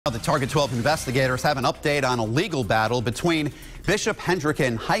The Target 12 investigators have an update on a legal battle between Bishop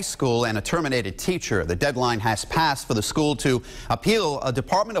Hendricken High School and a terminated teacher. The deadline has passed for the school to appeal a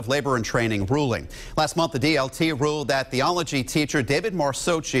Department of Labor and Training ruling. Last month, the DLT ruled that theology teacher David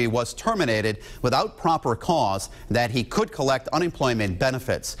Marsoci was terminated without proper cause, and that he could collect unemployment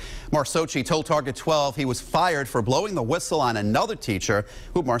benefits. Marsoci told Target 12 he was fired for blowing the whistle on another teacher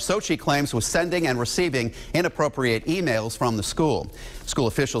who Marsoci claims was sending and receiving inappropriate emails from the school. School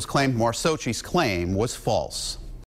officials claimed Marsoci's claim was false.